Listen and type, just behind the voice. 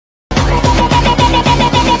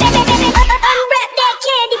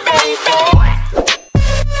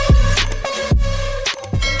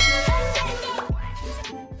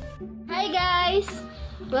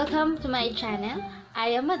channel.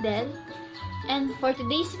 I am Madel, and for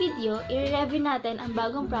today's video, i-review natin ang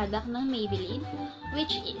bagong product ng Maybelline,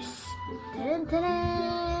 which is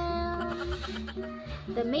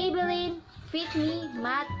the Maybelline Fit Me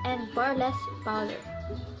Matte and Poreless Powder.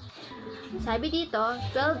 Sabi dito,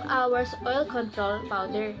 12 hours oil control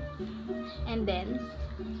powder. And then,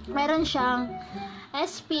 meron siyang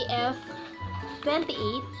SPF 28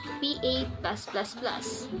 PA+++.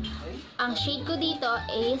 Ang shade ko dito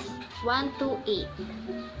is 128.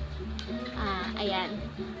 Ayan.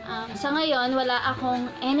 Sa ngayon, wala akong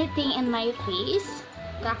anything in my face.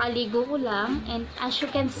 Kakaligo ko lang. And as you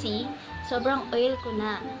can see, sobrang oil ko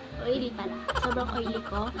na. Oily pala. Sobrang oily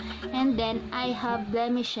ko. And then, I have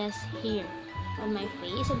blemishes here on my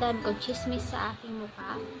face. Ang dami kong chismis sa aking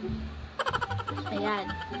mukha. Ayan.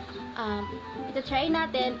 Ito-try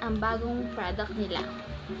natin ang bagong product nila.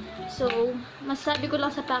 So, masasabi ko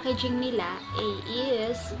lang sa packaging nila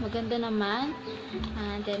is maganda naman.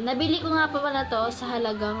 And then, nabili ko nga pa pala to sa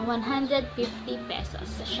halagang 150 pesos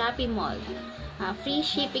sa Shopee Mall. Free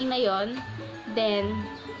shipping na yon. Then,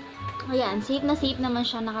 ayan, safe na safe naman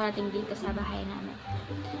siya nakarating dito sa bahay namin.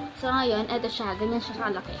 So, ngayon, eto siya. Ganyan siya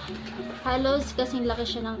kalaki. Halos kasing laki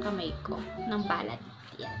siya ng kamay ko. Ng balat.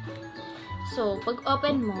 Yan. So, pag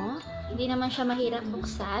open mo, hindi naman siya mahirap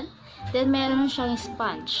buksan. Then, meron siyang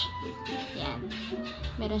sponge. Yan.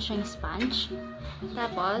 Meron siyang sponge.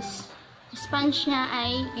 Tapos, sponge niya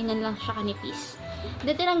ay, ganyan lang siya kanipis.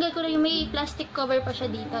 Then, tinanggal ko na yung may plastic cover pa siya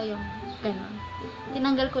dito. Yung ganon.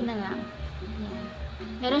 Tinanggal ko na lang. Yan.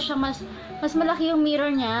 Meron siyang mas malaki yung mirror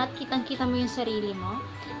niya at kitang-kita mo yung sarili mo.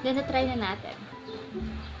 Then, na-try na natin.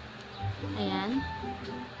 Ayan.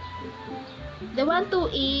 The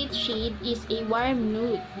 128 shade is a warm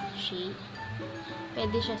nude shade.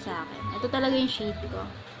 Pwede siya sa akin. Ito talaga yung shade ko.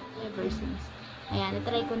 Ever since. Ayan,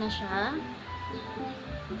 na-try ko na siya.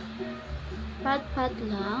 Pat-pat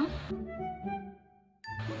lang.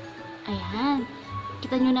 Ayan.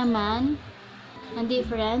 Kita nyo naman ang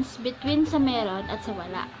difference between sa meron at sa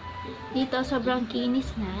wala. Dito, sobrang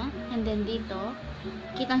kinis na. And then dito,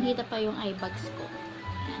 kitang-kita pa yung eye bags ko.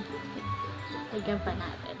 Ayan. Lagyan pa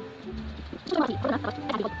natin.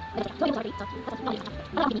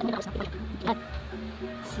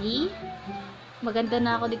 See? Maganda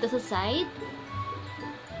na ako dito sa side.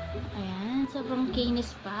 Ayan. Sobrang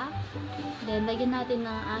kinis pa. Then, lagyan natin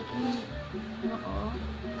ng aking noo.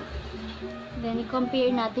 Then,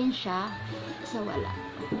 i-compare natin siya sa wala.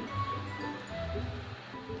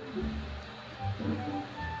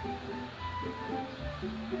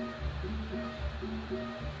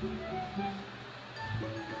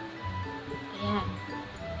 Ayan.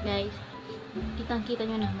 Guys, kitang-kita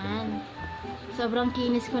nyo naman. Sobrang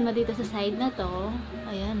kinis ko na dito sa side na to.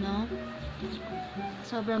 Ayan, no?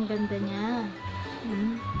 Sobrang ganda niya.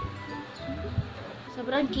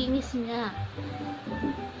 Sobrang kinis niya.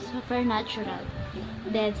 Super natural.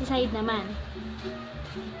 Then, sa side naman,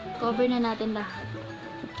 cover na natin lahat.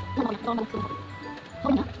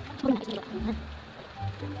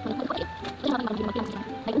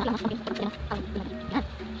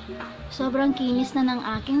 Sobrang kinis na ng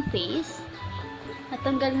aking face.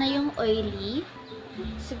 Natanggal na yung oily.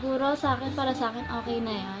 Siguro sa akin, para sa akin, okay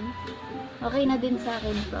na yan. Okay na din sa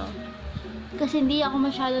akin to. Kasi hindi ako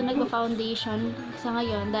masyado nagpa-foundation sa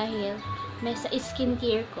ngayon dahil may sa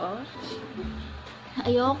skincare ko.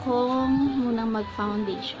 Ayokong munang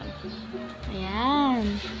mag-foundation.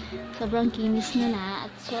 Ayan. Sobrang kinis na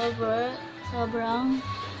at sobrang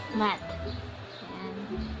matte. Ayan.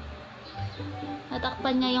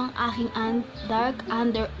 Natakpan niya yung aking dark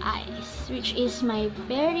under eyes, which is my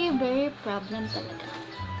very, very problem talaga.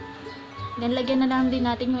 Then, lagyan na lang din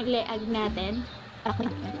natin yung leeg natin.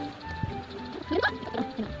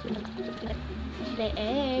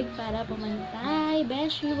 Leeg para pumantay.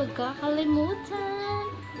 Beshi, huwag kakalimutan.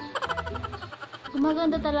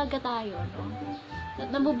 Gumaganda talaga tayo, no? At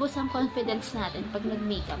nabubus ang confidence natin pag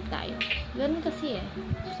nag-makeup tayo. Ganun kasi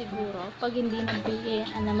siguro, pag hindi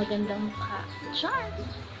nagbigyan na magandang mukha. Char!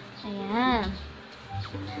 Ayan.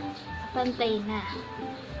 Pantay na.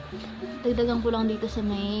 Dagdagan ko lang dito sa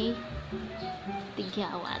may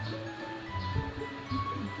tigyawat.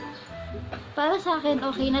 Para sa akin,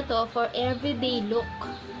 okay na to for everyday look.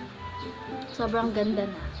 Sobrang ganda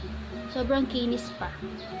na. Sobrang kinis pa.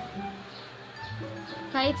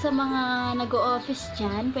 Kahit sa mga nag-o-office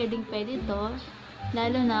dyan, pwedeng-pwede to.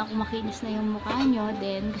 Lalo na kung makinis na yung mukha nyo,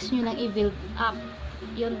 then gusto nyo lang i-build up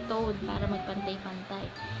yung tone para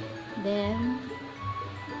magpantay-pantay. Then,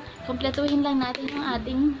 kompletuhin lang natin yung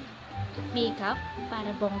ating makeup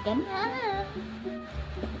para bongga na.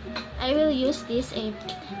 I will use this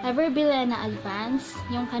Maybeline na Advance,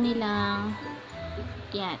 yung kanilang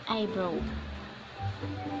yan, eyebrow.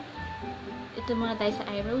 Ito muna tayo sa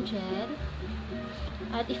eyebrow gel.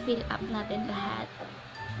 At i-fill up natin lahat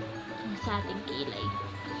sa ating kilay.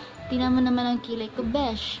 Tingnan mo naman ang kilay ko,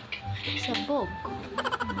 besh. Sabog.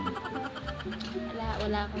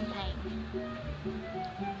 Wala akong time.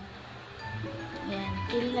 Ayan,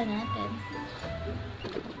 fill lang natin.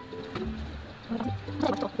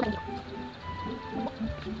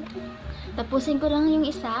 Tapusin ko lang yung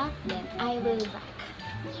isa, then I will be back.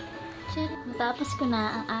 Natapos ko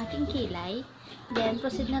na ang aking kilay. Then,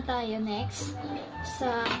 proceed na tayo next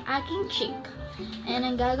sa aking cheek. And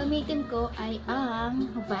ang gagamitin ko ay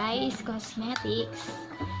ang Vice Cosmetics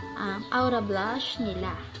Aura Blush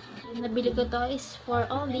nila. Nabili ko to is for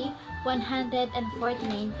only 149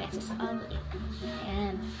 pesos only.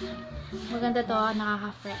 Ayan. Maganda to,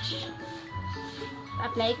 nakaka-fresh.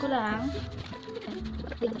 Apply ko lang.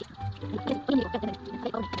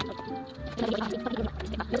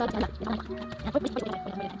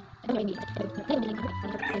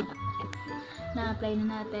 Na-apply na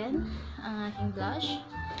natin ang aking blush.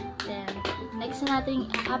 Then, next na natin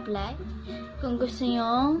i-apply. Kung gusto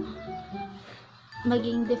nyong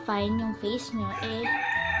maging define yung face nyo,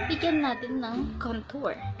 bigyan natin ng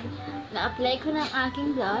contour. Na-apply ko na ang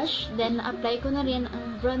aking blush. Then, na-apply ko na rin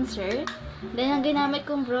ang bronzer. Then, ang ginamit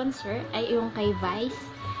kong bronzer ay yung kay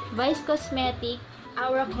Vice Cosmetic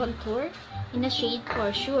Aura Contour in a shade For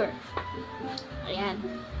Sure. Ayan.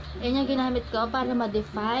 Yan yung ginamit ko para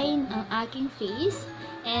ma-define ang aking face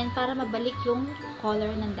and para mabalik yung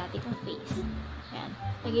color ng dati kong face. Ayan.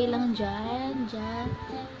 Lagay lang dyan,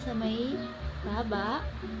 sa may baba,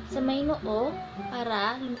 sa may noo,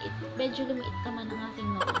 para medyo lumiit naman ang aking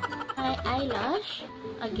noo. My eyelash,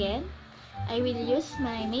 again, I will use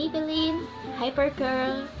my Maybelline Hyper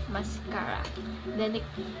Curl Mascara. Then,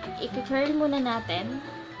 i-curl muna natin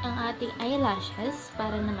ang ating eyelashes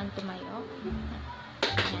para naman tumayo.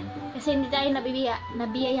 Ayan. Kasi hindi tayo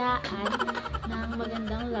nabiyayaan ng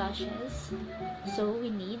magandang lashes. So, we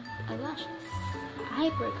need a lashes.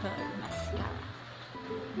 Hyper Curl Mascara.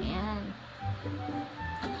 Ayan.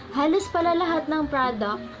 Halos pala lahat ng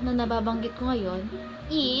product na nababanggit ko ngayon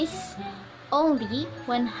is only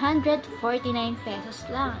 149 pesos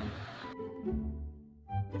lang.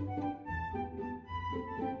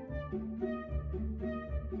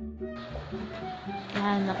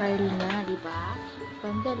 Yan, nakarli na, diba?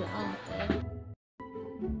 Ganda lang, okay?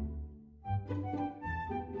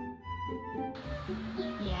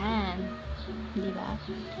 Yan. Diba?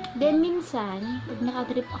 Then, minsan, pag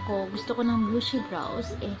nakatrip ako, gusto ko ng blushy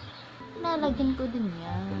brows, nalagyan ko din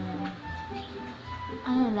yan.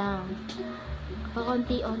 Ano lang,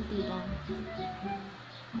 pakonti-onti lang.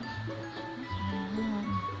 Ayan.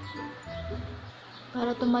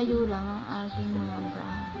 Para tumayo lang ang aking mga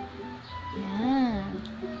brow. Ayan.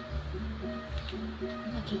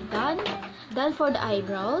 Okay, done. Done for the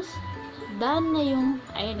eyebrows. Done na yung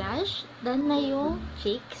eyelash. Done na yung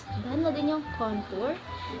cheeks. Done na din yung contour.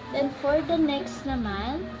 Then, for the next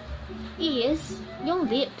naman is yung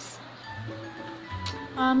lips.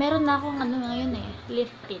 Meron na akong ngayon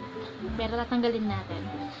lip tint. Pero tatanggalin natin.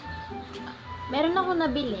 Meron akong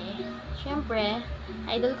nabili. Syempre,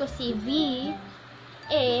 idol ko si V.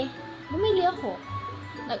 Bumili ako.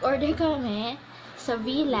 Nag-order kami sa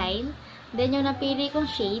V-line. Then, yung napili kong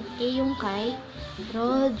shade yung kay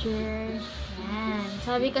Roger. Yan.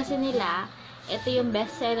 Sabi kasi nila, ito yung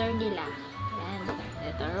bestseller nila. Yan.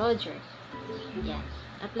 Ito, Roger. Yan.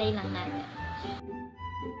 Apply lang natin.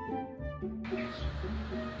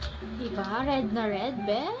 Diba? Red na red,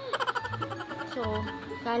 be? So,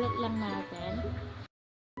 kalat lang natin.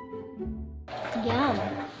 Yan.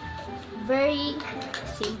 Very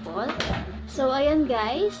simple. So, ayan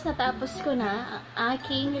guys. Natapos ko na ang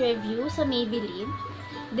aking review sa Maybelline.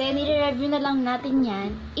 Then, i-review na lang natin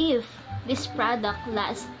yan if this product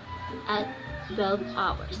lasts at 12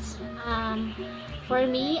 hours. For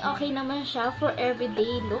me, okay naman siya for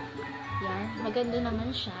everyday look. Yan. Maganda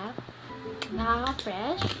naman siya.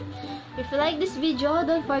 Nakaka-fresh. If you like this video,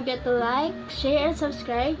 don't forget to like, share, and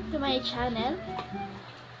subscribe to my channel.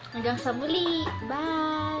 Hanggang sa muli.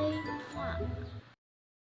 Bye!